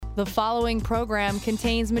The following program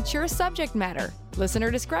contains mature subject matter.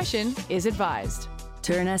 Listener discretion is advised.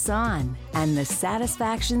 Turn us on, and the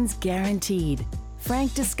satisfaction's guaranteed.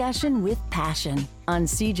 Frank discussion with passion on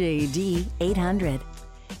CJAD 800.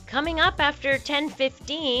 Coming up after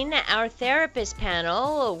 10:15, our therapist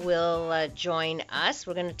panel will join us.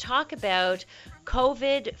 We're going to talk about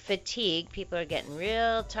COVID fatigue. People are getting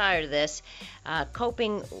real tired of this,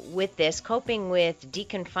 coping with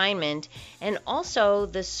deconfinement, and also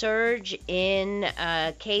the surge in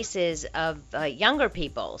cases of younger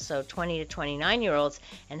people, so 20 to 29-year-olds,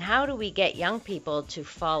 and how do we get young people to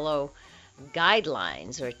follow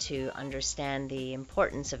guidelines or to understand the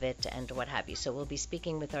importance of it and what have you. So we'll be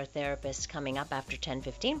speaking with our therapist coming up after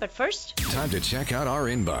 10:15. But first, time to check out our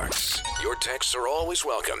inbox. Your texts are always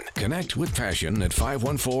welcome. Connect with Passion at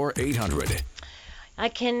 514-800. I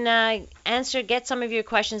can get some of your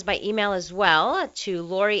questions by email as well to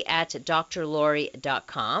Lori at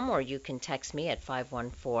drlori.com, or you can text me at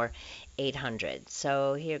 514-800.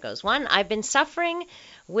 So here goes one. I've been suffering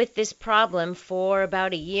with this problem for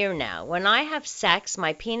about a year now. When I have sex,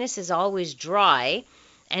 my penis is always dry,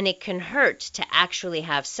 and it can hurt to actually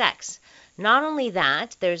have sex. Not only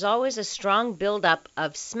that, there's always a strong buildup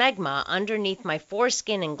of smegma underneath my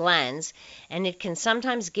foreskin and glands, and it can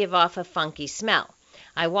sometimes give off a funky smell.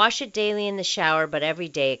 I wash it daily in the shower, but every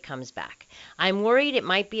day it comes back. I'm worried it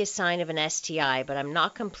might be a sign of an STI, but I'm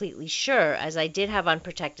not completely sure, as I did have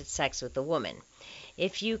unprotected sex with a woman.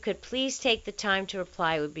 If you could please take the time to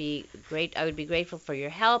reply, it would be great. I would be grateful for your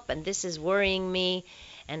help, and this is worrying me,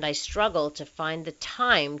 and I struggle to find the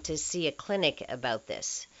time to see a clinic about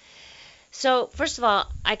this. So, first of all,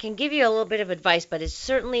 I can give you a little bit of advice, but it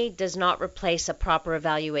certainly does not replace a proper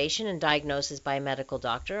evaluation and diagnosis by a medical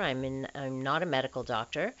doctor. I'm not a medical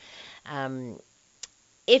doctor.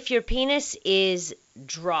 If your penis is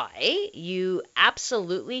dry, you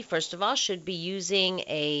absolutely, first of all, should be using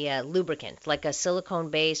a lubricant, like a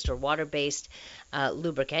silicone-based or water-based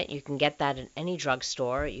lubricant. You can get that at any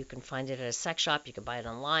drugstore. You can find it at a sex shop. You can buy it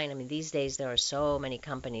online. I mean, these days there are so many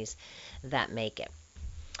companies that make it.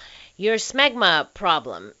 Your smegma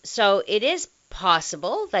problem. So it is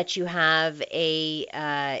possible that you have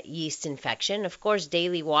a yeast infection. Of course,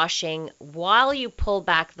 daily washing while you pull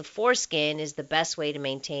back the foreskin is the best way to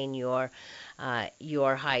maintain your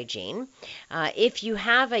hygiene. If you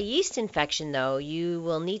have a yeast infection, though, you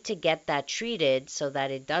will need to get that treated so that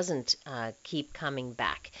it doesn't keep coming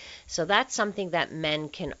back. So that's something that men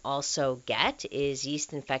can also get, is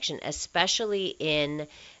yeast infection, especially in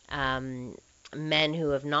men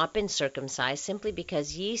who have not been circumcised, simply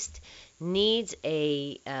because yeast needs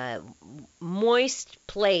a moist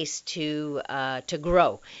place to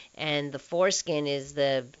grow, and the foreskin is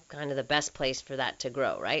the kind of the best place for that to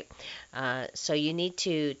grow, right? So you need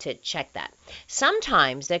to check that.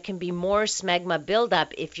 Sometimes there can be more smegma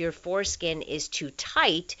buildup if your foreskin is too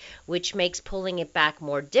tight, which makes pulling it back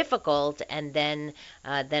more difficult, and then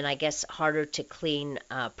I guess harder to clean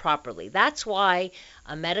properly. That's why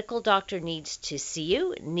a medical doctor needs to see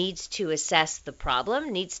you, needs to assess the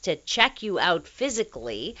problem, needs to check you out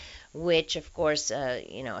physically, which of course a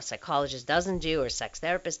psychologist doesn't do, or sex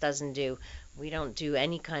therapist doesn't do. We don't do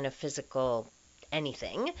any kind of physical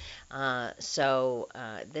anything, so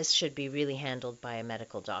this should be really handled by a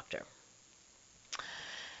medical doctor.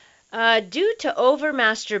 Due to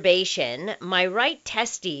over-masturbation, my right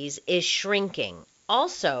testes is shrinking.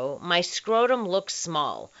 Also, my scrotum looks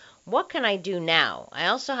small. What can I do now? I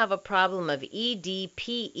also have a problem of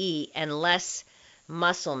EDPE and less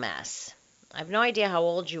muscle mass. I have no idea how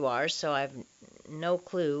old you are, so I have no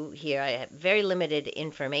clue here. I have very limited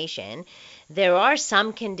information. There are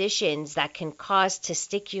some conditions that can cause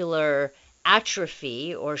testicular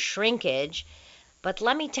atrophy or shrinkage, but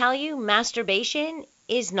let me tell you, masturbation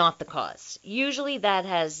is not the cause. Usually that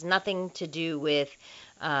has nothing to do with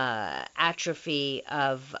atrophy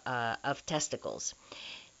of testicles.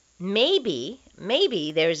 Maybe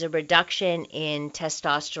there's a reduction in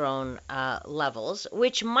testosterone levels,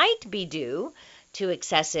 which might be due to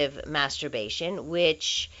excessive masturbation,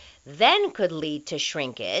 which then could lead to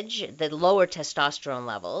shrinkage, the lower testosterone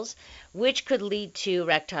levels, which could lead to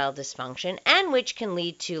erectile dysfunction, and which can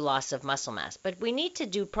lead to loss of muscle mass. But we need to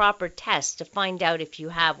do proper tests to find out if you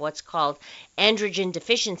have what's called androgen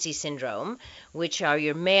deficiency syndrome, which are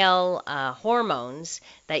your male hormones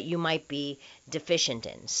that you might be deficient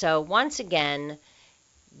in. So once again,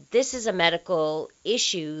 this is a medical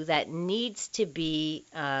issue that needs to be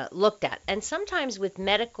looked at. And sometimes with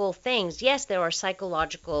medical things, yes, there are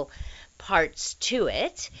psychological parts to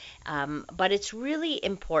it, but it's really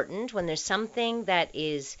important when there's something that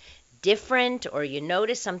is different, or you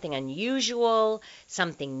notice something unusual,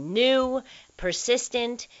 something new,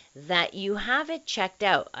 persistent, that you have it checked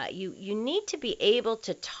out. You need to be able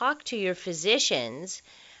to talk to your physicians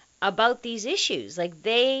about these issues. Like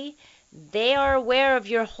they are aware of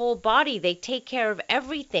your whole body. They take care of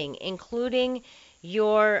everything, including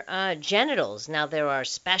your genitals. Now, there are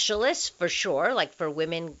specialists for sure, like for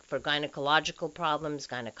women, for gynecological problems,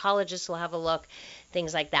 gynecologists will have a look,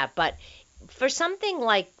 things like that. But for something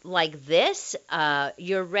like this,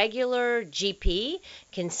 your regular GP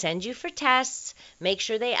can send you for tests, make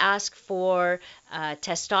sure they ask for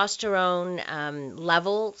testosterone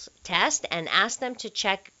levels test, and ask them to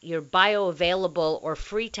check your bioavailable or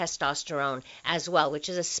free testosterone as well, which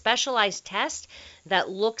is a specialized test that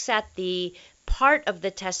looks at the part of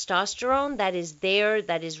the testosterone that is there,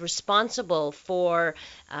 that is responsible for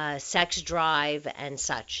sex drive and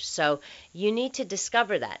such. So you need to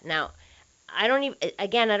discover that. Now, I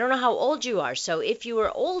don't know how old you are. So if you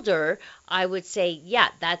were older, I would say, yeah,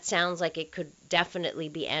 that sounds like it could definitely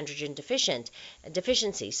be androgen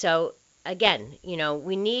deficiency. So again,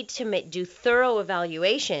 we need to do thorough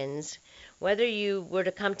evaluations. Whether you were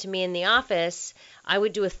to come to me in the office, I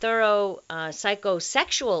would do a thorough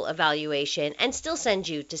psychosexual evaluation and still send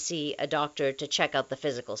you to see a doctor to check out the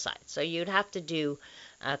physical side. So you'd have to do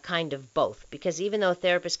kind of both, because even though a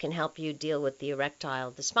therapist can help you deal with the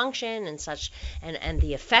erectile dysfunction and such, and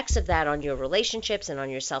the effects of that on your relationships and on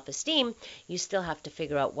your self-esteem, you still have to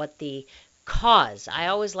figure out what the cause. I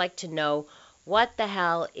always like to know what the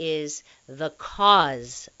hell is the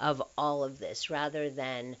cause of all of this, rather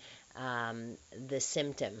than the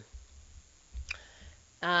symptom.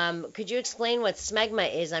 Could you explain what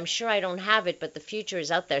smegma is? I'm sure I don't have it, but the future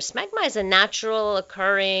is out there. Smegma is a natural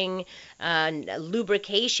occurring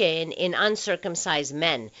lubrication in uncircumcised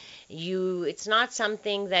men. It's not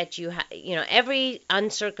something that every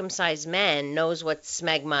uncircumcised man knows what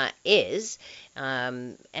smegma is.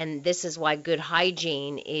 And this is why good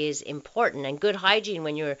hygiene is important. And good hygiene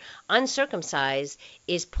when you're uncircumcised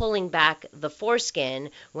is pulling back the foreskin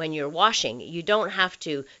when you're washing. You don't have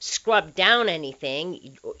to scrub down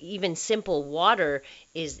anything. Even simple water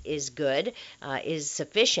is good, is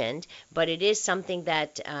sufficient, but it is something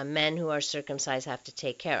that men who are circumcised have to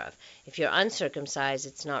take care of. If you're uncircumcised,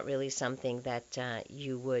 it's not really something that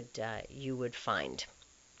you would find.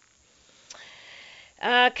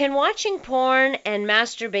 Can watching porn and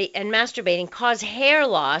masturbating cause hair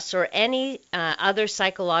loss or any other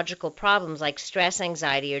psychological problems like stress,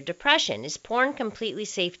 anxiety, or depression? Is porn completely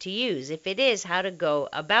safe to use? If it is, how to go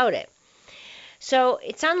about it? So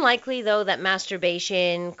it's unlikely, though, that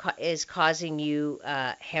masturbation is causing you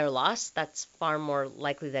hair loss. That's far more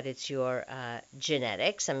likely that it's your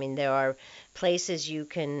genetics. I mean, there are places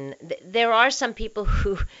there are some people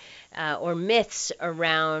who or myths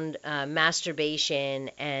around masturbation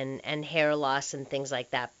and hair loss and things like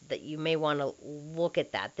that you may want to look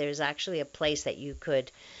at that. There's actually a place that you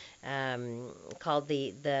could called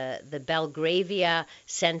the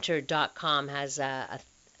BelgraviaCenter.com has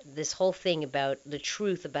this whole thing about the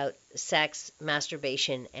truth about sex,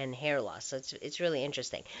 masturbation, and hair loss. So it's really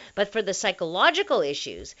interesting. But for the psychological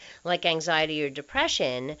issues like anxiety or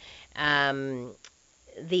depression,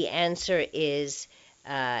 the answer is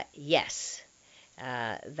yes,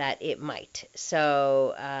 that it might.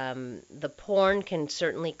 So the porn can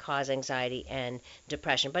certainly cause anxiety and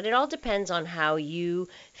depression, but it all depends on how you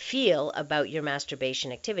feel about your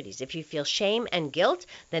masturbation activities. If you feel shame and guilt,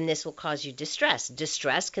 then this will cause you distress.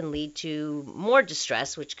 Distress can lead to more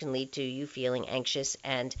distress, which can lead to you feeling anxious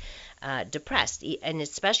and depressed, and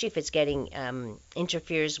especially if it's getting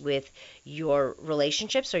interferes with your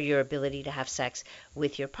relationships or your ability to have sex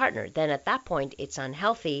with your partner. Then at that point, it's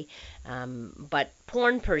unhealthy. But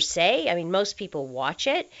porn per se, I mean, most people watch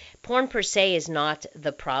it. Porn per se is not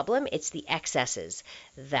the problem. It's the excesses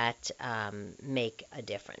that make a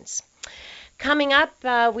difference. Coming up,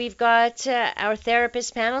 we've got our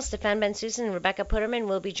therapist panel, Stefan Bensusan and Rebecca Putterman,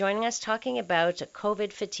 will be joining us talking about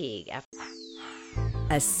COVID fatigue.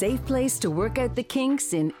 A safe place to work out the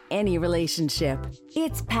kinks in any relationship.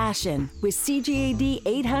 It's Passion with CJAD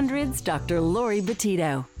 800's Dr. Lori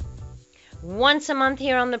Betito. Once a month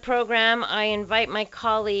here on the program, I invite my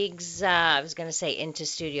colleagues, I was going to say into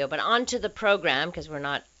studio, but onto the program, because we're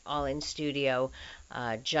not all in studio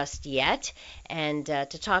just yet, and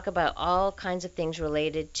to talk about all kinds of things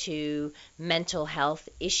related to mental health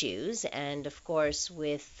issues. And of course,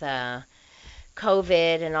 with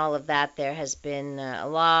COVID and all of that, there has been a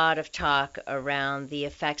lot of talk around the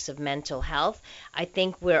effects of mental health. I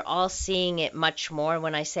think we're all seeing it much more.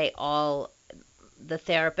 When I say all, the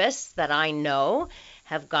therapists that I know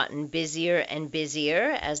have gotten busier and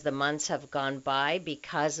busier as the months have gone by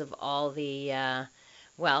because of all the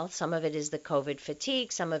well, some of it is the COVID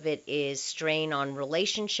fatigue, some of it is strain on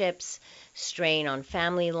relationships, strain on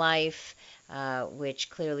family life, which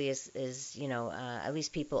clearly is at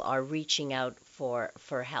least people are reaching out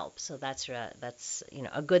for help. So that's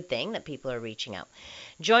a good thing that people are reaching out.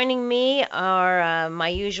 Joining me are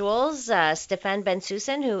my usuals, Stéphane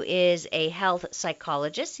Bensusan, who is a health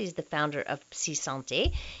psychologist. He's the founder of Psy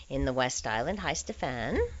Santé in the West Island. Hi,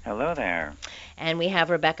 Stéphane. Hello there. And we have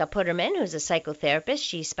Rebecca Putterman, who's a psychotherapist.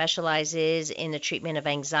 She specializes in the treatment of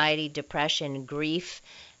anxiety, depression, grief,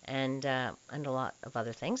 and a lot of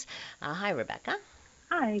other things. Hi, Rebecca.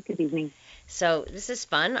 Hi, good evening. So this is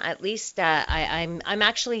fun. At least I'm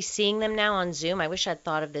actually seeing them now on Zoom. I wish I'd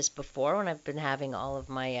thought of this before when I've been having all of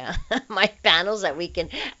my my panels that we can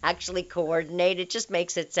actually coordinate. It just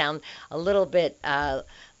makes it sound a little bit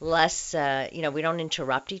less, we don't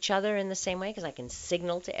interrupt each other in the same way because I can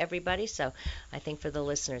signal to everybody. So I think for the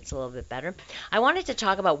listener, it's a little bit better. I wanted to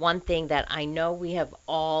talk about one thing that I know we have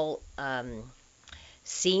all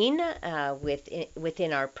seen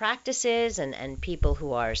within our practices and people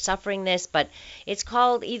who are suffering this, but it's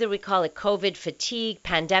called, either we call it COVID fatigue,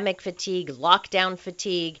 pandemic fatigue, lockdown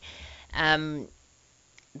fatigue.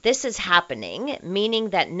 This is happening,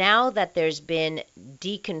 meaning that now that there's been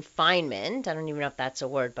deconfinement, I don't even know if that's a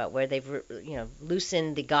word, but where they've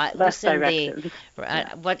loosened the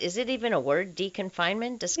what is it even a word?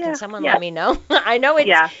 Deconfinement? Can someone let me know? I know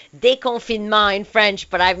it's déconfinement in French,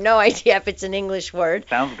 but I have no idea if it's an English word.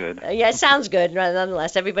 Sounds good. It sounds good.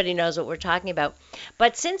 Nonetheless, everybody knows what we're talking about.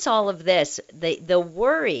 But since all of this, the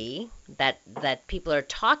worry that people are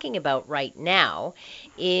talking about right now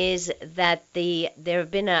is that there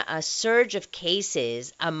have been a surge of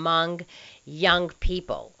cases among young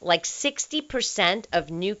people. Like 60%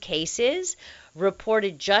 of new cases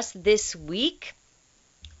reported just this week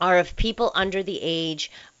are of people under the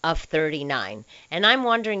age of 39. And I'm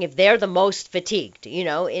wondering if they're the most fatigued,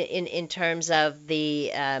 in terms of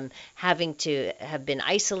the having to have been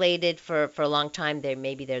isolated for a long time.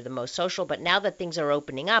 Maybe they're the most social, but now that things are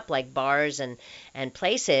opening up, like bars and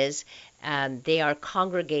places, they are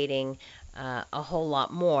congregating a whole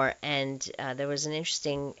lot more. And there was an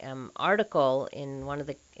interesting article in one of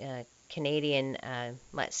the Canadian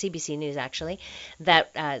CBC News, actually,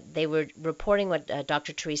 that they were reporting what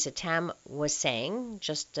Dr. Theresa Tam was saying,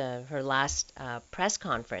 just her last press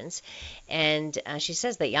conference. And she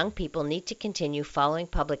says that young people need to continue following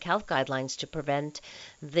public health guidelines to prevent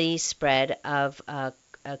the spread of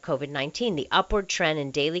COVID-19. The upward trend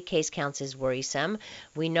in daily case counts is worrisome.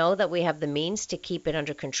 We know that we have the means to keep it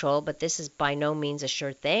under control, but this is by no means a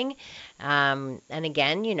sure thing. And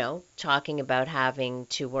again, talking about having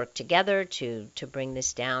to work together to bring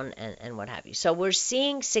this down and what have you. So we're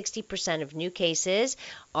seeing 60% of new cases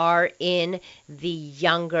are in the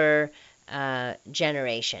younger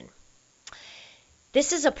generation.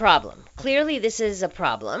 This is a problem. Clearly, this is a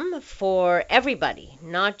problem for everybody,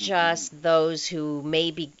 not just those who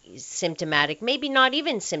may be symptomatic, maybe not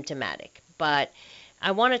even symptomatic. But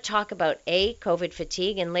I want to talk about COVID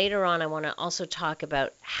fatigue, and later on I want to also talk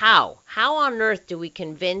about how on earth do we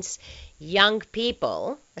convince young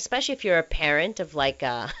people, especially if you're a parent of like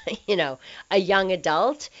a young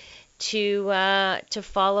adult, to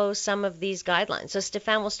follow some of these guidelines. So,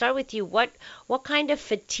 Stéphane, we'll start with you. What kind of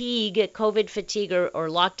fatigue, COVID fatigue or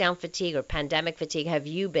lockdown fatigue or pandemic fatigue have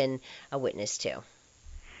you been a witness to?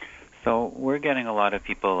 So we're getting a lot of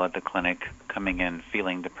people at the clinic coming in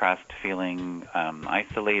feeling depressed, feeling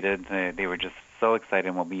isolated. They were just so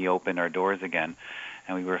excited when we opened our doors again,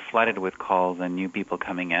 and we were flooded with calls and new people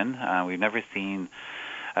coming in. We've never seen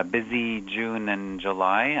a busy June and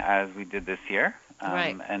July as we did this year.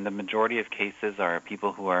 Right. And the majority of cases are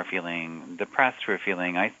people who are feeling depressed, who are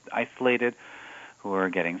feeling isolated, who are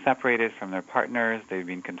getting separated from their partners. They've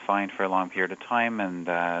been confined for a long period of time, and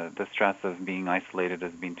the stress of being isolated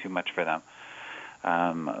has been too much for them.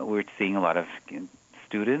 We're seeing a lot of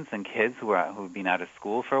students and kids who've been out of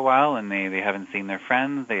school for a while, and they haven't seen their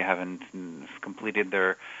friends, they haven't completed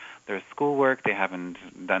their schoolwork, they haven't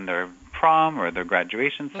done their prom or their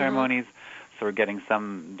graduation ceremonies. So we're getting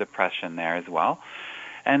some depression there as well.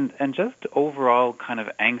 And just overall kind of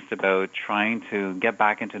angst about trying to get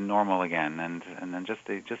back into normal again, and then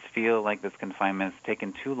they just feel like this confinement has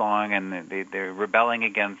taken too long, and they're rebelling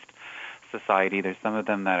against society. There's some of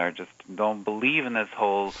them that are just don't believe in this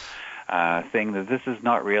whole thing, that this is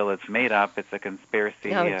not real, it's made up, it's a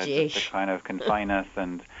conspiracy just to kind of confine us.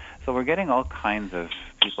 And so we're getting all kinds of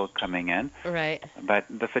people coming in. Right. But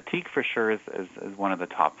the fatigue for sure is one of the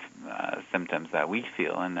top symptoms that we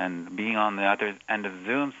feel. And then being on the other end of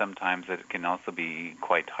Zoom, sometimes it can also be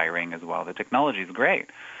quite tiring as well. The technology is great,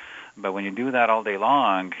 but when you do that all day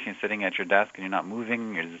long, you're sitting at your desk and you're not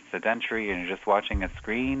moving, you're sedentary and you're just watching a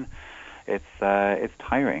screen, it's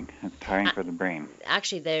tiring. It's tiring for the brain.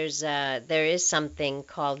 Actually, there is something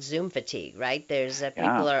called Zoom fatigue, right? There's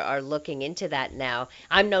people are looking into that now.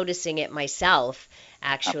 I'm noticing it myself.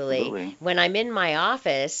 Actually, Absolutely. when I'm in my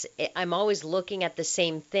office, I'm always looking at the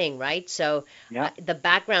same thing, right? So the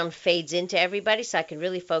background fades into everybody, so I can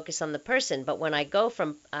really focus on the person. But when I go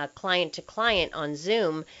from client to client on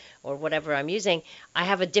Zoom or whatever I'm using, I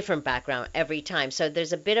have a different background every time. So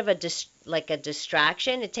there's a bit of a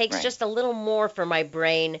distraction. It takes just a little more for my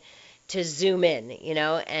brain to zoom in,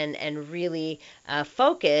 and really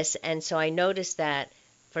focus. And so I noticed that,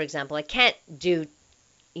 for example, I can't do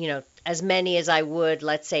as many as I would,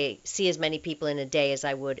 let's say, see as many people in a day as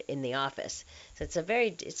I would in the office. So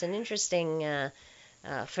it's an interesting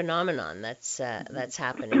phenomenon that's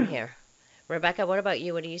happening here. Rebecca, what about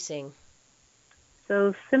you? What are you seeing?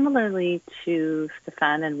 So similarly to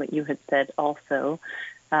Stefan and what you had said also,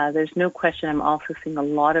 there's no question I'm also seeing a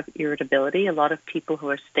lot of irritability, a lot of people who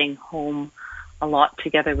are staying home a lot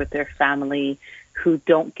together with their family who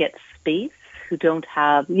don't get space, who don't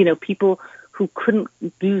have, people who couldn't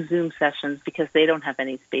do Zoom sessions because they don't have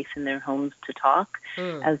any space in their homes to talk,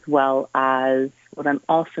 as well as what I'm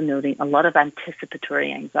also noting, a lot of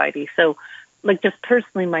anticipatory anxiety. So, just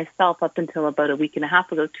personally myself, up until about a week and a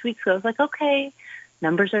half ago, 2 weeks ago, I was like, okay,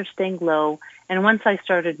 numbers are staying low. And once I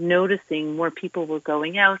started noticing more people were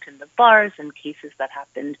going out in the bars, and cases that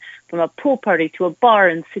happened from a pool party to a bar,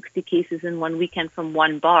 and 60 cases in one weekend from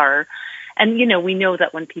one bar. And, we know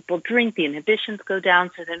that when people drink, the inhibitions go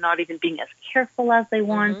down, so they're not even being as careful as they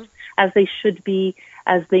want, as they should be,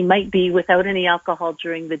 as they might be without any alcohol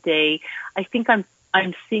during the day. I think I'm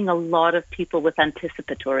seeing a lot of people with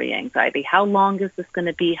anticipatory anxiety. How long is this going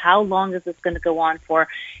to be? How long is this going to go on for?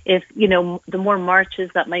 If, the more marches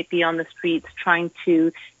that might be on the streets trying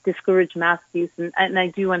to discourage mask use, and I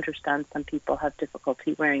do understand some people have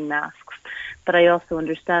difficulty wearing masks, but I also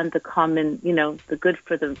understand the common, the good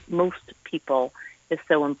for the most people is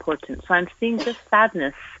so important. So I'm seeing just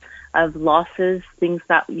sadness of losses, things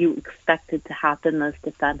that you expected to happen, as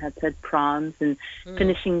Stefan had said, proms and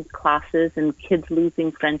finishing classes and kids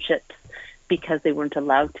losing friendships because they weren't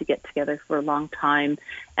allowed to get together for a long time,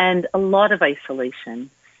 and a lot of isolation.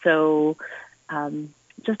 So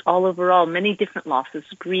just all overall, many different losses,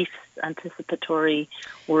 grief, anticipatory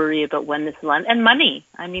worry about when this will end, and money.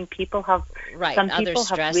 I mean, people have, some people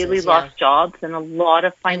have really lost jobs, and a lot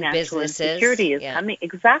of financial insecurity is coming.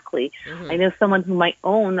 Exactly. I know someone who might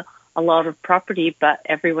own a lot of property, but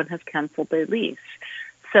everyone has canceled their lease.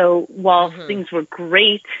 So while things were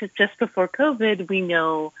great just before COVID, we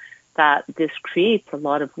know that this creates a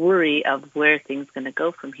lot of worry of where things are going to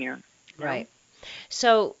go from here. Right.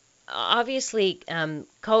 So obviously,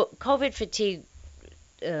 COVID fatigue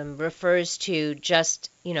refers to just,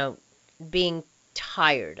 being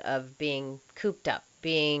tired of being cooped up,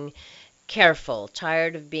 being careful,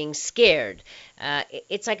 tired of being scared.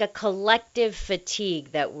 It's like a collective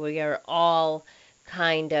fatigue that we are all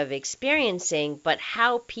kind of experiencing, but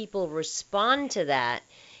how people respond to that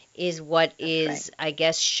is what is, I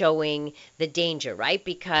guess, showing the danger, right?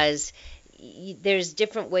 Because there's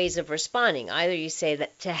different ways of responding. Either you say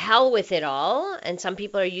that to hell with it all, and some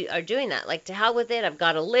people are doing that, like to hell with it, I've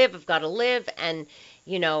got to live, and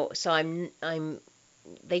so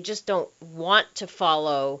they just don't want to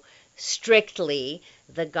follow strictly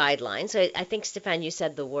the guidelines. So I think, Stefan, you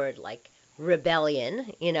said the word like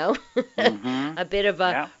rebellion, a bit of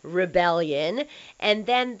a rebellion. And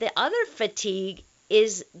then the other fatigue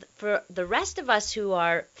is for the rest of us who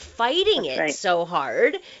are fighting so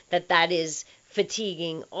hard that is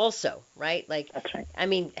fatiguing also, right? Like, I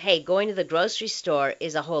mean, hey, going to the grocery store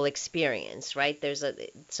is a whole experience, right?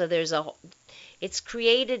 It's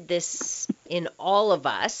created this in all of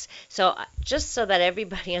us. So just so that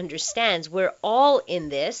everybody understands, we're all in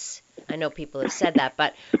this. I know people have said that,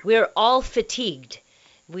 but we're all fatigued.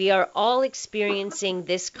 We are all experiencing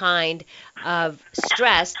this kind of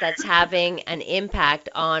stress that's having an impact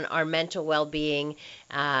on our mental well-being,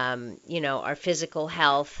 our physical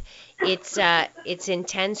health. It's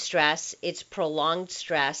intense stress. It's prolonged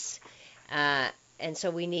stress. And so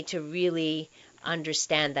we need to really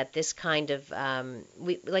understand that this kind of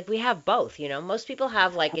we have both. Most people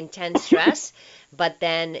have like intense stress, but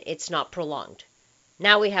then it's not prolonged.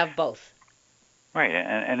 Now we have both. Right,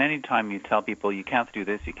 and anytime you tell people you can't do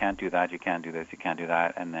this, you can't do that, you can't do this, you can't do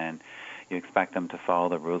that, and then you expect them to follow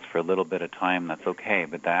the rules for a little bit of time, that's okay.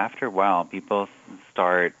 But after a while, people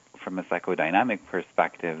start, from a psychodynamic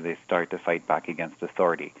perspective, they start to fight back against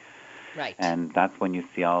authority. Right. And that's when you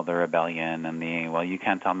see all the rebellion and well, you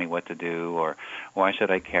can't tell me what to do, or why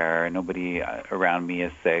should I care? Nobody around me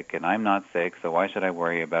is sick, and I'm not sick, so why should I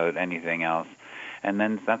worry about anything else? And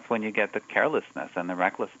then that's when you get the carelessness and the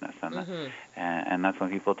recklessness, and that's when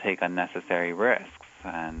people take unnecessary risks.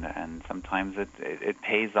 And sometimes it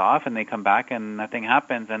pays off, and they come back and nothing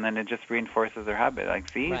happens, and then it just reinforces their habit. Like,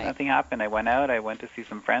 see, nothing happened. I went out, I went to see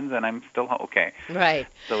some friends, and I'm still okay. Right.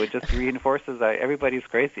 So it just reinforces that everybody's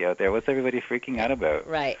crazy out there. What's everybody freaking out about?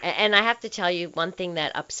 Right. And I have to tell you, one thing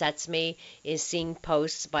that upsets me is seeing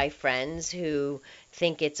posts by friends who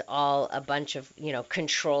think it's all a bunch of,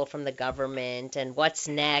 control from the government and what's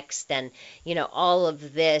next and, all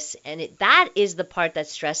of this. And that is the part that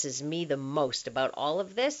stresses me the most about all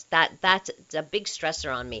of this. That's a big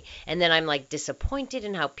stressor on me. And then I'm like disappointed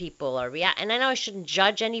in how people are reacting. And I know I shouldn't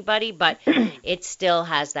judge anybody, but it still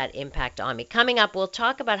has that impact on me. Coming up, we'll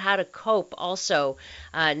talk about how to cope also,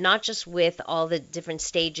 not just with all the different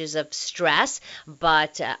stages of stress,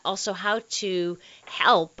 but also how to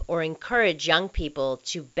help or encourage young people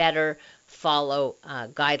to better follow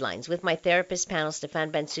guidelines with my therapist panel,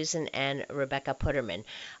 Stefan Bensusan and Rebecca Putterman.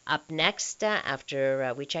 Up next,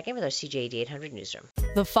 after we check in with our CJAD 800 newsroom.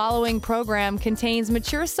 The following program contains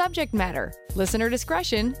mature subject matter. Listener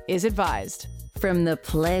discretion is advised. From the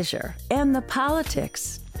pleasure and the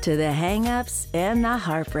politics to the hang-ups and the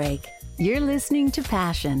heartbreak, you're listening to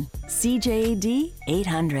Passion, CJAD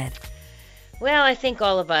 800. Well, I think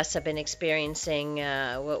all of us have been experiencing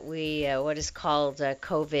what is called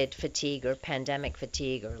COVID fatigue or pandemic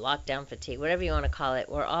fatigue or lockdown fatigue, whatever you want to call it.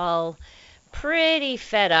 We're all pretty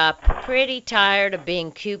fed up, pretty tired of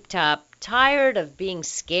being cooped up, tired of being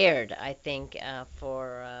scared, I think,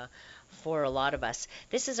 for a lot of us.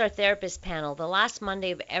 This is our therapist panel. The last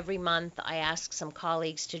Monday of every month, I ask some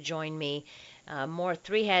colleagues to join me. More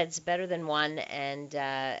three heads, better than one,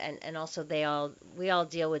 and also we all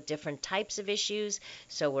deal with different types of issues,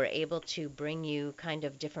 so we're able to bring you kind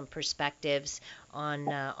of different perspectives on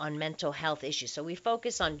mental health issues. So we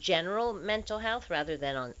focus on general mental health rather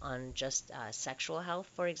than on just sexual health,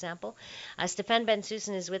 for example. Stefan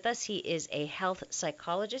Bensusan is with us. He is a health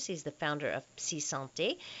psychologist. He's the founder of Psy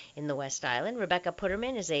Santé in the West Island. Rebecca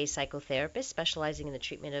Putterman is a psychotherapist specializing in the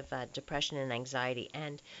treatment of depression and anxiety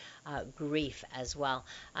and grief as well.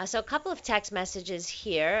 So a couple of text messages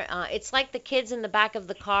here. It's like the kids in the back of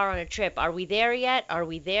the car on a trip. Are we there yet? Are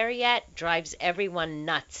we there yet? Drives everyone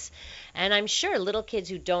nuts. And I'm sure little kids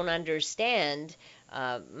who don't understand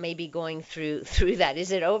may be going through that.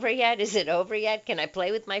 Is it over yet? Is it over yet? Can I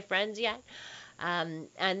play with my friends yet? And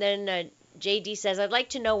then JD says, I'd like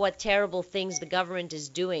to know what terrible things the government is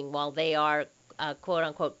doing while they are, quote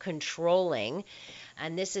unquote, controlling.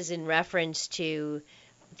 And this is in reference to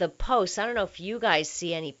the posts. I don't know if you guys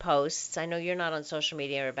see any posts. I know you're not on social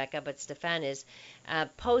media, Rebecca, but Stefan is.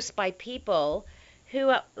 Posts by people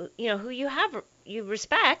who you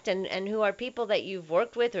respect and who are people that you've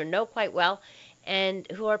worked with or know quite well, and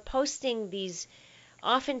who are posting these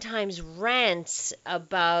oftentimes rants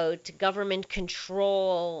about government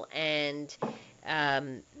control and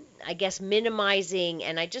I guess minimizing.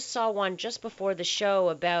 And I just saw one just before the show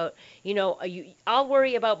about, I'll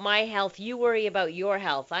worry about my health, you worry about your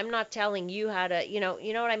health. I'm not telling you how to, you know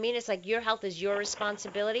what I mean? It's like your health is your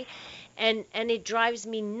responsibility. And it drives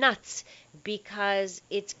me nuts because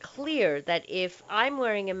it's clear that if I'm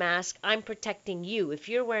wearing a mask, I'm protecting you. If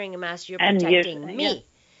you're wearing a mask, you're protecting me,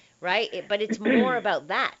 right? But it's more about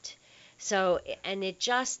that. So, and it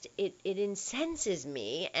incenses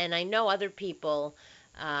me, and I know other people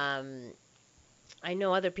are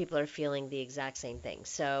feeling the exact same thing.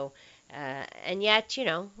 So, and yet,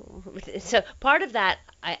 so part of that,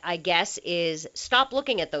 I guess, is stop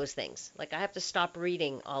looking at those things. Like, I have to stop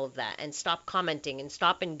reading all of that and stop commenting and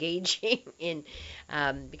stop engaging in,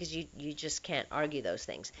 because you just can't argue those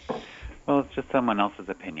things. Well, it's just someone else's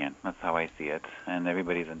opinion. That's how I see it. And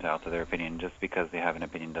everybody's entitled to their opinion. Just because they have an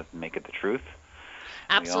opinion doesn't make it the truth.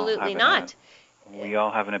 Absolutely not. We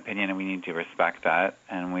all have an opinion, and we need to respect that.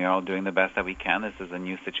 And we're all doing the best that we can. This is a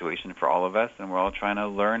new situation for all of us, and we're all trying to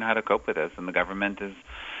learn how to cope with this. And the government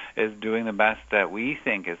is doing the best that we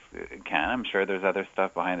think can. I'm sure there's other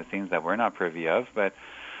stuff behind the scenes that we're not privy of, but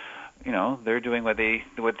they're doing what they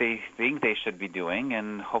think they should be doing,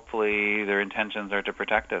 and hopefully their intentions are to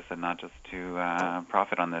protect us and not just to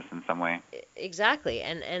profit on this in some way. Exactly,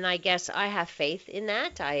 and I guess I have faith in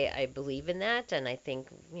that. I believe in that, and I think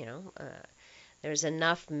there's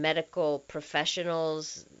enough medical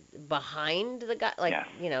professionals behind the guy,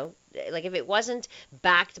 like if it wasn't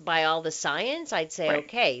backed by all the science, I'd say, Right.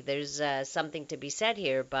 okay, there's something to be said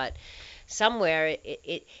here. But somewhere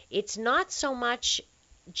it's not so much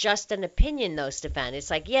just an opinion though, Stefan.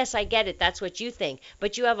 It's like, yes, I get it, that's what you think,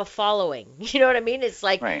 but you have a following. You know what I mean? It's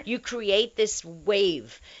like Right. you create this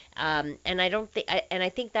wave, and I don't think, and I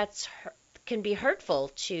think that's can be hurtful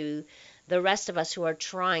to the rest of us who are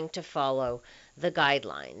trying to follow the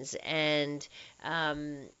guidelines. And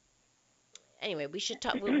anyway, we should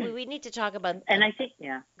talk. We need to talk about. And I think,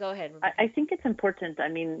 yeah. Go ahead. I think it's important. I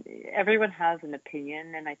mean, everyone has an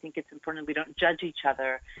opinion, and I think it's important we don't judge each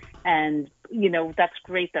other. And, that's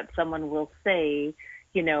great that someone will say,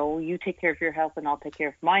 you take care of your health and I'll take care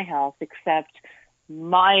of my health, except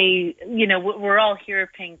we're all here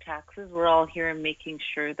paying taxes. We're all here making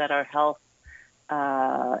sure that our health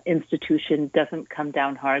institution doesn't come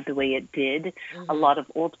down hard the way it did. A lot of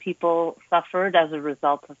old people suffered as a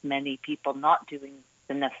result of many people not doing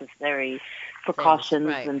the necessary precautions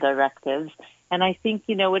and directives. And I think,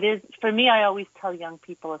 it is, for me, I always tell young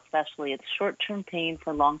people especially, it's short-term pain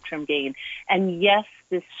for long-term gain. And yes,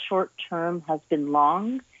 this short term has been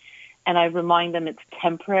long, and I remind them it's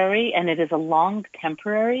temporary, and it is a long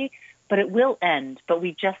temporary, but it will end. But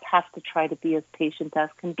we just have to try to be as patient as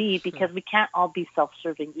can be, because we can't all be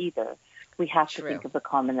self-serving either. We have to think of the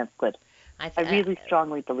common of good. I really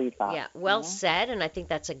strongly believe that. Yeah, well said, and I think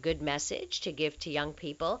that's a good message to give to young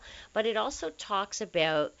people. But it also talks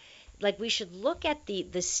about, like, we should look at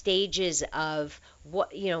the stages of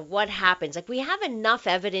what happens. Like, we have enough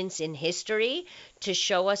evidence in history to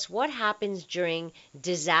show us what happens during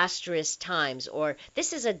disastrous times, or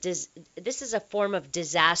this is a form of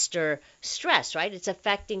disaster stress, right? It's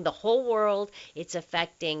affecting the whole world. It's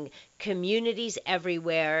affecting communities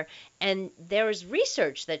everywhere, and there is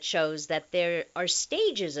research that shows that there are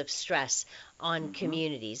stages of stress on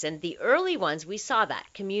communities, and the early ones, we saw that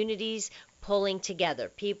communities pulling together,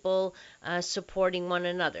 people supporting one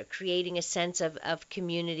another, creating a sense of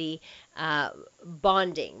community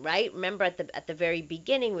bonding, right? Remember at the very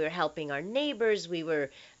beginning, we were helping our neighbors, we were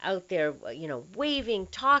out there, waving,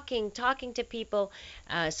 talking to people.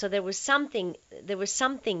 So there was something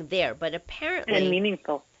there, but apparently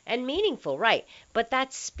and meaningful, right? But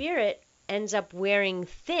that spirit ends up wearing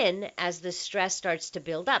thin as the stress starts to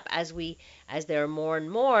build up, as there are more and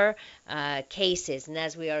more cases, and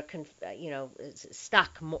as we are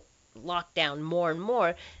locked down more and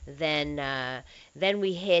more, then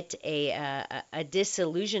we hit a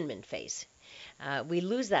disillusionment phase. We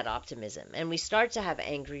lose that optimism, and we start to have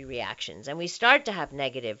angry reactions, and we start to have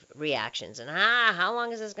negative reactions, and how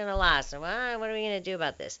long is this going to last, and what are we going to do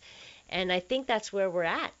about this? And I think that's where we're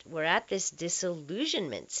at. We're at this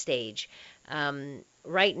disillusionment stage.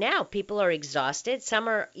 Right now, people are exhausted. Some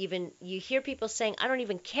are even, you hear people saying, I don't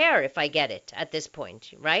even care if I get it at this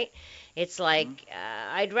point, right? It's like,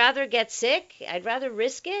 I'd rather get sick, I'd rather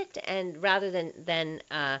risk it, and rather than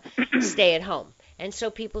stay at home. And so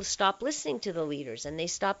people stop listening to the leaders, and they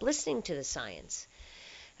stop listening to the science.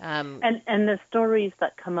 And the stories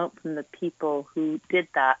that come out from the people who did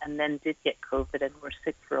that and then did get COVID and were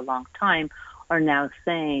sick for a long time are now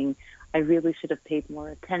saying, I really should have paid more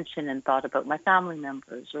attention and thought about my family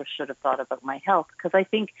members, or should have thought about my health. Because I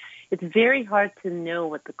think it's very hard to know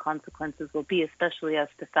what the consequences will be, especially as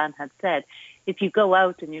Stefan had said. If you go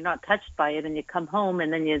out and you're not touched by it and you come home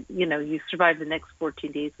and then you survive the next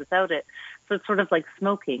 14 days without it. So it's sort of like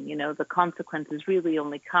smoking, the consequences really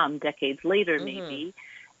only come decades later, maybe.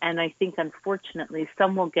 And I think, unfortunately,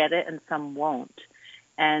 some will get it and some won't.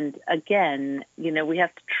 And again, we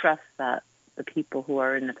have to trust that the people who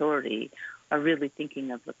are in authority are really thinking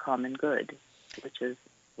of the common good, which is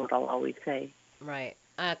what I'll always say. Right.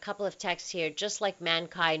 A couple of texts here. Just like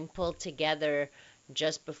mankind pulled together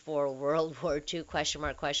just before World War II, question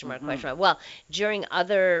mark. Well, during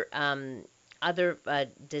other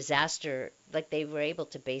disaster, like they were able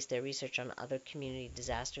to base their research on other community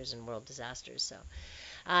disasters and world disasters. So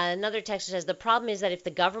another texter says, the problem is that if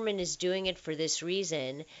the government is doing it for this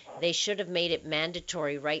reason, they should have made it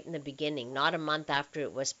mandatory right in the beginning, not a month after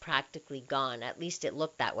it was practically gone. At least it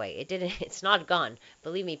looked that way. It didn't. It's not gone.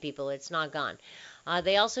 Believe me, people, it's not gone.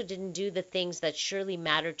 They also didn't do the things that surely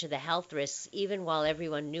mattered to the health risks, even while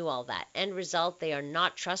everyone knew all that. End result, they are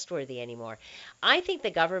not trustworthy anymore. I think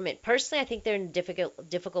the government, personally, I think they're in a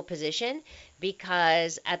difficult position,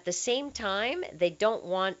 because at the same time, they don't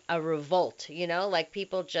want a revolt, like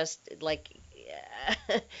people just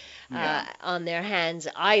on their hands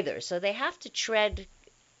either. So they have to tread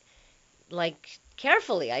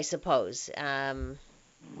carefully, I suppose.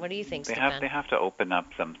 What do you think, Stefan? They have to open up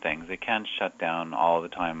some things. They can't shut down all the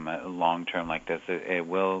time long term like this. It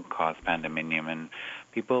will cause pandemonium, and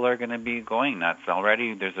people are going to be going nuts.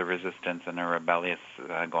 Already there's a resistance and a rebellious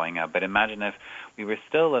going out. But imagine if we were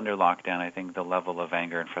still under lockdown, I think the level of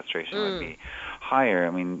anger and frustration would be higher.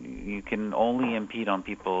 I mean, you can only impede on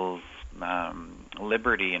people's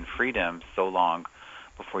liberty and freedom so long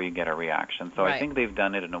before you get a reaction. So I think they've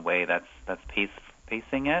done it in a way that's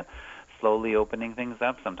pacing it, slowly opening things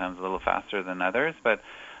up, sometimes a little faster than others. But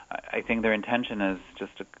I think their intention is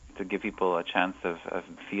just to give people a chance of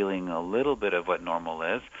feeling a little bit of what normal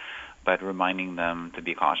is, but reminding them to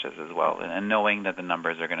be cautious as well, and knowing that the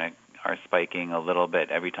numbers are spiking a little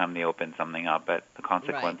bit every time they open something up, but the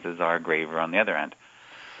consequences are graver on the other end.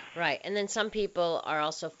 Right, and then some people are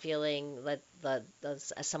also feeling that,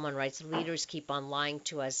 as someone writes, leaders keep on lying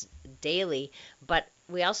to us daily, but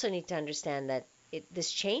we also need to understand that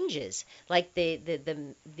this changes. Like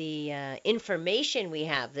the information we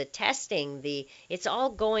have, the testing, it's all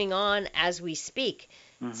going on as we speak.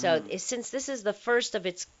 Mm-hmm. So since this is the first of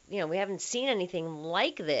its, we haven't seen anything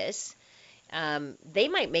like this. They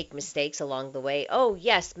might make mistakes along the way. Oh,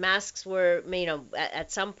 yes, masks were,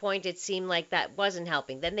 at some point it seemed like that wasn't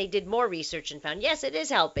helping. Then they did more research and found, yes, it is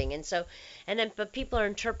helping. But people are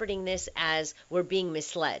interpreting this as we're being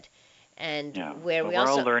misled. And where we're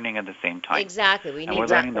all learning at the same time. Exactly. We're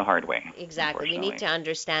learning the hard way. Exactly. We need to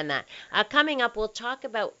understand that. Coming up, we'll talk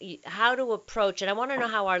about how to approach, and I want to know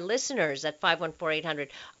how our listeners at 514-800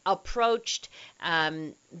 approached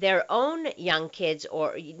their own young kids,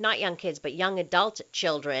 or not young kids, but young adult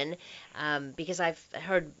children, because I've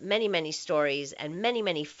heard many, many stories and many,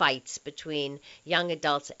 many fights between young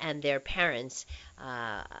adults and their parents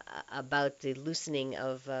about the loosening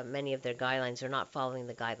of many of their guidelines or not following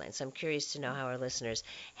the guidelines. So I'm curious to know how our listeners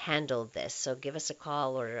handled this. So give us a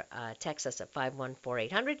call or text us at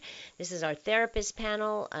 514-800. This is our therapist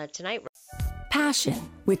panel tonight. Passion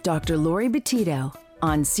with Dr. Lori Betito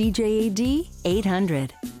on CJAD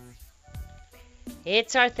 800.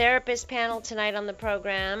 It's our therapist panel tonight on the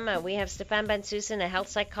program. We have Stéphane Bensusan, a health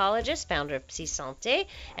psychologist, founder of Psy Santé,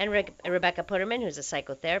 and Rebecca Putterman, who's a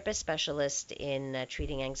psychotherapist specialist in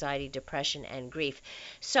treating anxiety, depression, and grief.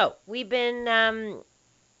 So we've been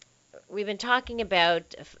talking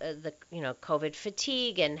about the COVID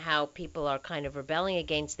fatigue and how people are kind of rebelling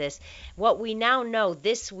against this. What we now know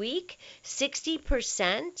this week,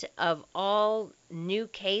 60% of all new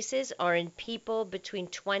cases are in people between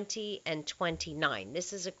 20 and 29.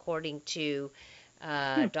 This is according to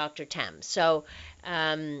Dr. Tem. So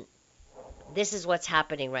this is what's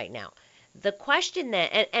happening right now. The question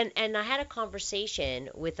that, and I had a conversation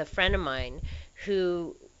with a friend of mine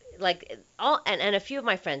who, and a few of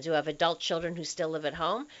my friends who have adult children who still live at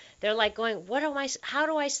home, they're like going, how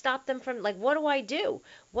do I stop them from, what do I do?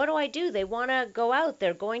 What do I do? They want to go out.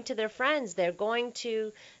 They're going to their friends. They want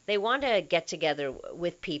to get together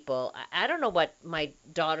with people. I don't know what my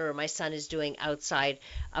daughter or my son is doing outside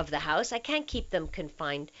of the house. I can't keep them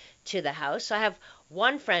confined to the house. So I have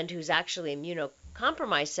one friend who's actually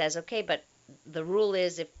immunocompromised says, okay, but the rule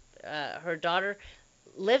is if her daughter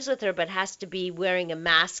lives with her but has to be wearing a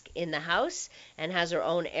mask in the house and has her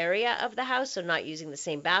own area of the house, so not using the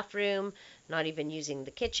same bathroom, not even using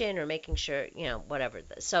the kitchen, or making sure, whatever.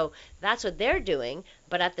 So that's what they're doing,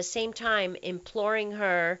 but at the same time imploring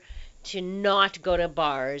her to not go to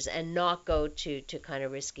bars and not go to kind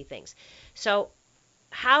of risky things. So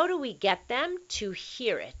how do we get them to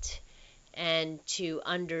hear it and to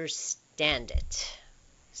understand it?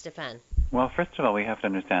 Stéphane. Well, first of all, we have to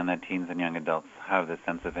understand that teens and young adults have this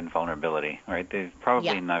sense of invulnerability, right? They've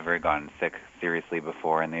probably never gotten sick seriously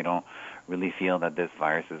before, and they don't really feel that this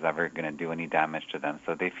virus is ever going to do any damage to them.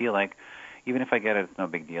 So they feel like, even if I get it, it's no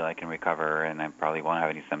big deal. I can recover, and I probably won't have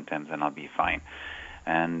any symptoms, and I'll be fine.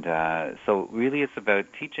 And so really it's about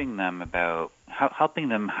teaching them about helping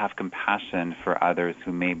them have compassion for others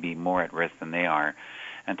who may be more at risk than they are,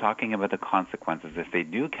 and talking about the consequences if they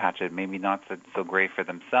do catch it. Maybe not so great for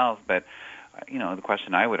themselves, but the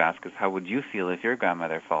question I would ask is, how would you feel if your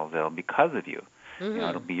grandmother falls ill because of you? Mm-hmm.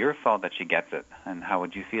 It'll be your fault that she gets it, and how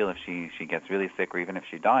would you feel if she gets really sick, or even if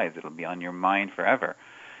she dies? It'll be on your mind forever.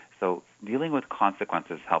 So dealing with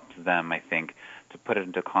consequences helps them, I think, to put it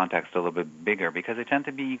into context a little bit bigger, because they tend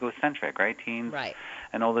to be egocentric, right? Teens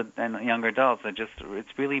and younger adults are just, it's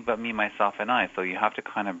really about me, myself, and I. So you have to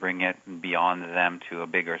kind of bring it beyond them to a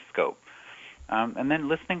bigger scope. And then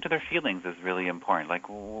listening to their feelings is really important. Like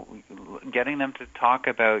getting them to talk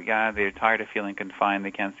about, they're tired of feeling confined,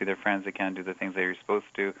 they can't see their friends, they can't do the things they're supposed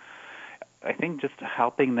to. I think just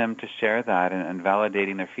helping them to share that and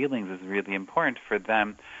validating their feelings is really important for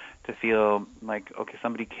them to feel like, okay,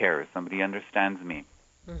 somebody cares, somebody understands me.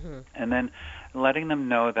 Mm-hmm. And then letting them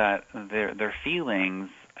know that their feelings,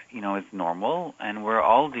 is normal, and we're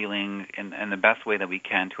all dealing in the best way that we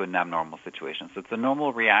can to an abnormal situation. So it's a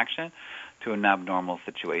normal reaction to an abnormal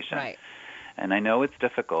situation. Right. And I know it's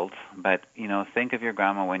difficult, but think of your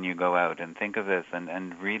grandma when you go out, and think of this,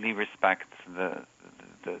 and really respect the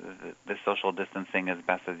social distancing as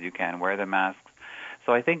best as you can. Wear the masks.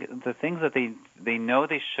 So I think the things that they know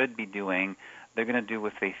they should be doing, they're going to do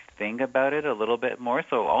if they think about it a little bit more.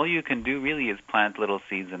 So all you can do really is plant little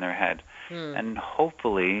seeds in their head, and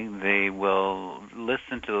hopefully they will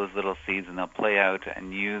listen to those little seeds, and they'll play out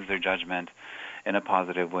and use their judgment in a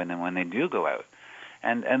positive way when they do go out.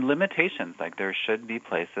 And limitations, like there should be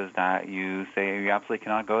places that you say you absolutely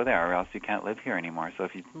cannot go there, or else you can't live here anymore. So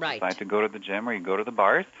if you decide to go to the gym or you go to the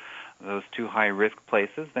bars, those two high-risk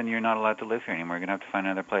places, then you're not allowed to live here anymore. You're going to have to find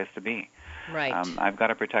another place to be. Right. I've got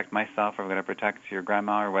to protect myself, or I've got to protect your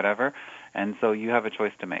grandma or whatever, and so you have a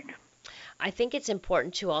choice to make. I think it's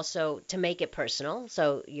important to also to make it personal.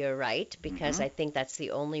 So you're right, because I think that's the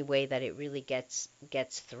only way that it really gets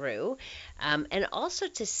through. And also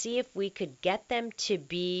to see if we could get them to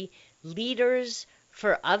be leaders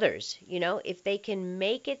for others, if they can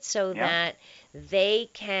make it so that they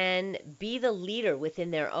can be the leader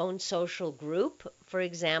within their own social group, for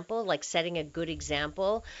example, like setting a good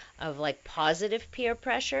example of like positive peer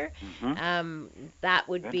pressure, that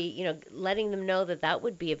would be, letting them know that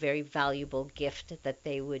would be a very valuable gift that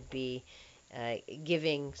they would be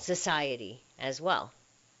giving society as well.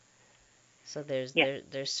 So there's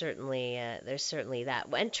certainly that.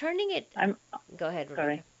 And turning it. Go ahead, Rebecca.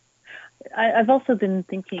 Sorry. I've also been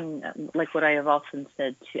thinking, like what I have often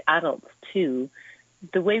said to adults too,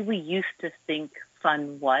 the way we used to think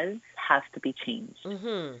fun has to be changed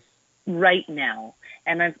right now.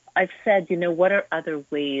 And I've said, what are other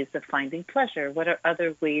ways of finding pleasure? What are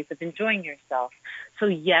other ways of enjoying yourself? So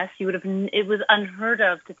yes, it was unheard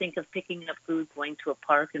of to think of picking up food, going to a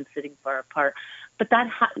park and sitting far apart. But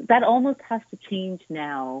that almost has to change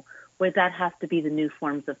now, where that has to be the new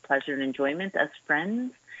forms of pleasure and enjoyment as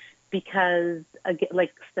friends. Because, again,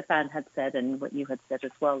 like Stefan had said, and what you had said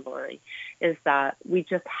as well, Lori, is that we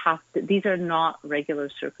just have to, these are not regular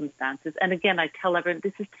circumstances. And again, I tell everyone,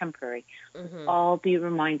 this is temporary. All be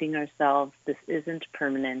reminding ourselves this isn't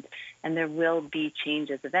permanent, and there will be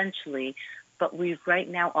changes eventually. But we right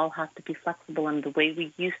now all have to be flexible, and the way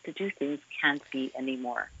we used to do things can't be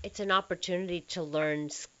anymore. It's an opportunity to learn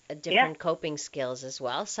different coping skills as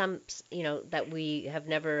well. Some, that we have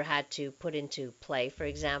never had to put into play, for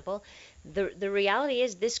example. The reality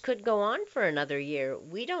is this could go on for another year.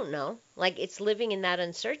 We don't know. Like, it's living in that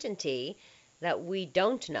uncertainty that we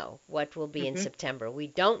don't know what will be in September. We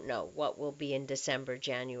don't know what will be in December,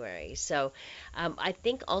 January. So I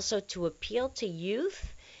think also to appeal to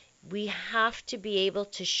youth, we have to be able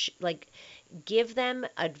to give them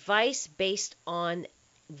advice based on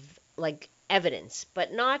evidence,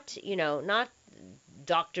 but not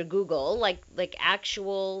Dr. Google, like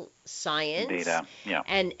actual science data,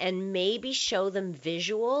 and maybe show them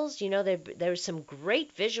visuals. There's some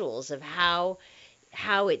great visuals of how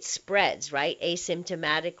it spreads, right?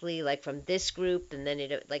 Asymptomatically, like from this group, and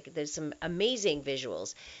then there's some amazing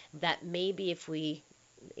visuals that maybe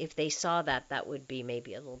if they saw that would be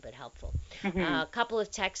maybe a little bit helpful. A couple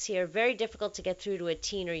of texts here. Very difficult to get through to a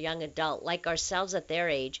teen or young adult. Like ourselves at their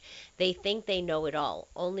age, they think they know it all.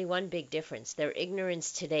 Only one big difference. Their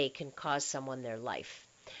ignorance today can cost someone their life.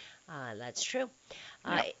 That's true.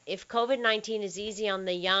 If COVID-19 is easy on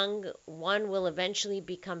the young, one will eventually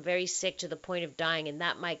become very sick to the point of dying, and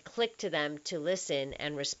that might click to them to listen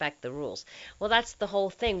and respect the rules. Well, that's the whole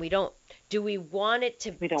thing. Do we want it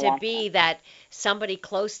to be that somebody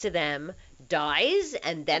close to them dies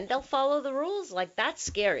and then they'll follow the rules? Like, that's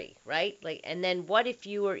scary, right? And then what if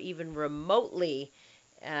you were even remotely,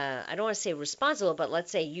 I don't want to say responsible, but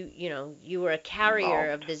let's say you were a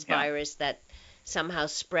carrier of this virus that somehow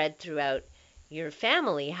spread throughout your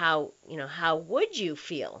family. How would you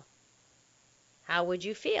feel? How would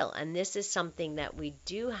you feel? And this is something that we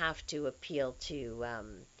do have to appeal to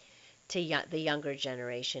the younger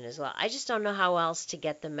generation as well. I just don't know how else to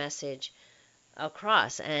get the message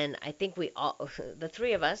across. And I think we all, the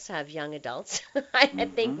three of us, have young adults. I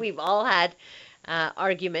think we've all had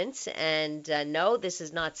arguments and no, this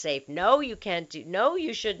is not safe. No, you can't do. No,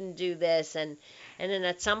 you shouldn't do this. And then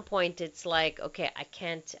at some point it's like, okay, I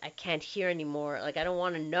can't hear anymore. Like, I don't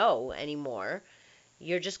want to know anymore.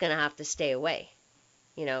 You're just going to have to stay away.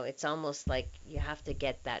 It's almost like you have to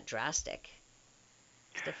get that drastic.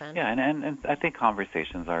 Stefan? Yeah, and I think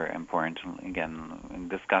conversations are important. Again, in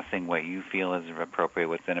discussing what you feel is appropriate,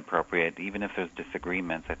 what's inappropriate, even if there's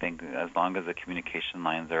disagreements. I think as long as the communication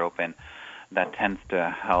lines are open, that tends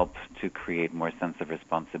to help to create more sense of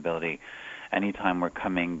responsibility. Anytime we're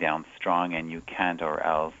coming down strong and you can't or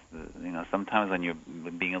else, sometimes when you're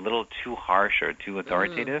being a little too harsh or too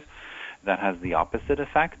authoritative, that has the opposite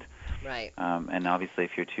effect. Right. And obviously,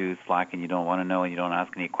 if you're too slack and you don't want to know and you don't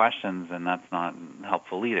ask any questions, then that's not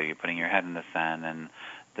helpful either. You're putting your head in the sand, and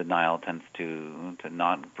denial tends to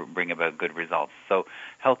not bring about good results. So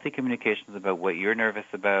healthy communications about what you're nervous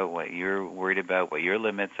about, what you're worried about, what your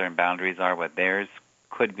limits and boundaries are, what theirs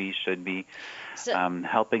could be, should be,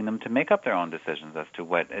 helping them to make up their own decisions as to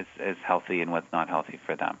what is healthy and what's not healthy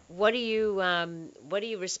for them. What do you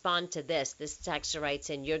respond to this? This texter writes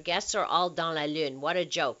in, your guests are all dans la lune. What a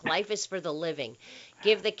joke. Life is for the living.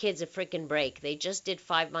 Give the kids a freaking break. They just did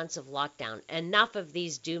 5 months of lockdown. Enough of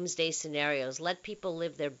these doomsday scenarios. Let people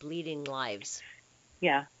live their bleeding lives.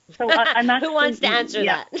 Yeah. So I'm actually, who wants to answer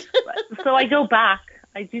that? So I do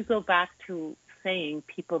go back to saying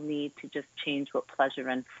people need to just change what pleasure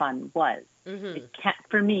and fun was. It can't,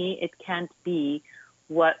 for me, it can't be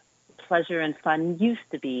what pleasure and fun used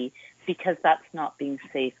to be, because that's not being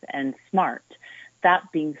safe and smart.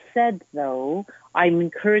 That being said, though, I'm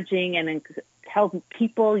encouraging and tell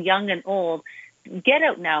people, young and old, get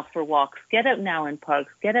out now for walks, get out now in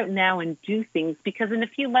parks, get out now and do things, because in a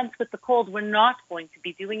few months with the cold, we're not going to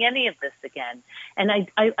be doing any of this again. And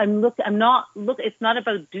it's not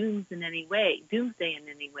about doomsday in any way,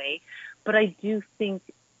 but I do think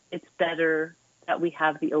it's better that we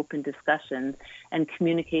have the open discussions and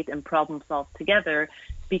communicate and problem solve together,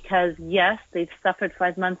 because yes, they've suffered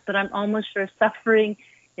 5 months, but I'm almost sure suffering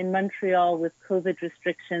in Montreal with COVID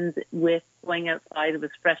restrictions, with going outside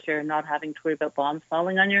with fresh air and not having to worry about bombs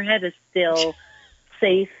falling on your head, is still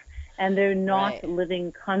safe, and they're not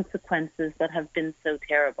living consequences that have been so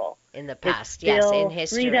terrible. In the past, yes, in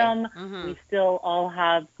history. Freedom. We still all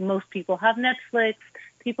have, most people have Netflix.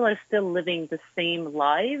 People are still living the same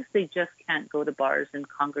lives. They just can't go to bars and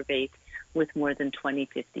congregate with more than 20,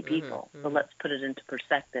 50 people. So let's put it into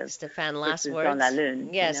perspective. Stéphane, last words. Dans la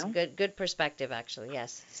lune, yes, good perspective, actually.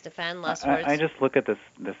 Yes. Stéphane, last words. I just look at the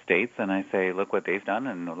states and I say, look what they've done,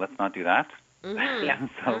 and let's not do that. So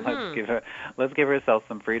let's give ourselves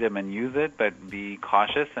some freedom and use it, but be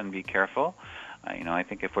cautious and be careful. I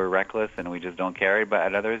think if we're reckless and we just don't care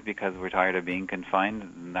about others because we're tired of being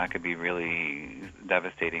confined, that could be really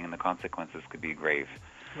devastating, and the consequences could be grave.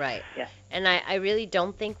 Right. Yeah. And I really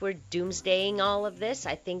don't think we're doomsdaying all of this.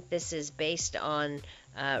 I think this is based on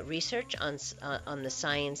research on the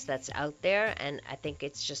science that's out there, and I think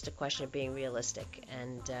it's just a question of being realistic,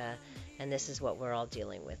 and this is what we're all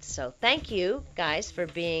dealing with. So thank you guys for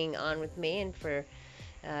being on with me and for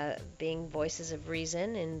being voices of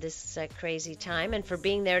reason in this crazy time, and for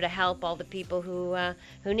being there to help all the people who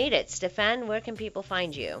need it. Stéphane, where can people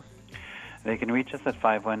find you? They can reach us at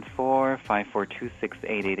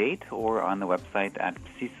 514-542-6888 or on the website at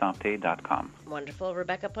psysante.com. Wonderful.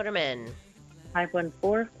 Rebecca Puterman.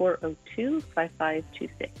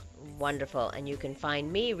 514-402-5526. Wonderful. And you can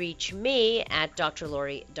find me, reach me at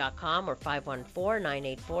drlori.com or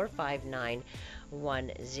 514-984-5910.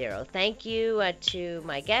 Thank you to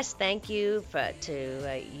my guests. Thank you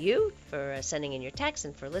to you for sending in your texts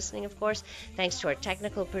and for listening, of course. Thanks to our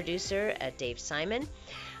technical producer, Dave Simon.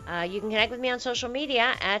 You can connect with me on social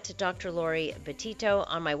media at Dr. Lori Betito.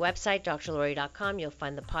 On my website, drlori.com, you'll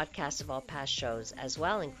find the podcast of all past shows as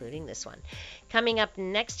well, including this one. Coming up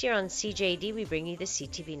next year on CJAD, we bring you the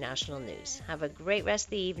CTV National News. Have a great rest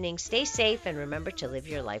of the evening. Stay safe and remember to live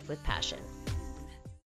your life with passion.